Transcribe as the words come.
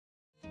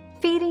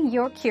feeding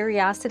your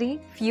curiosity,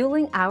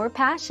 fueling our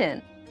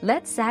passion.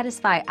 Let's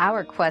satisfy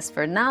our quest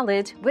for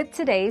knowledge with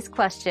today's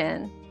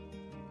question.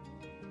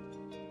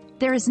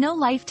 There is no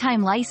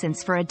lifetime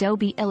license for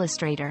Adobe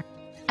Illustrator.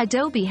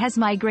 Adobe has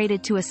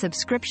migrated to a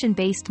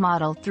subscription-based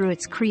model through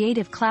its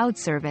Creative Cloud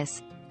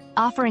service,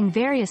 offering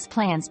various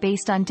plans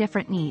based on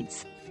different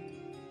needs.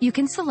 You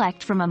can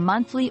select from a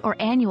monthly or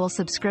annual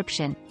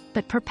subscription,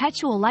 but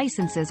perpetual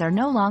licenses are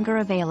no longer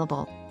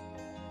available.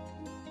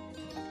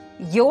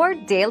 Your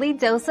daily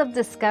dose of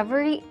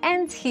discovery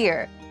ends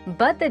here,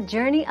 but the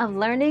journey of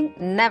learning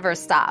never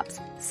stops.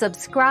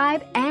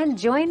 Subscribe and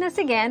join us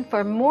again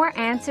for more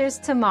answers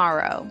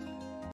tomorrow.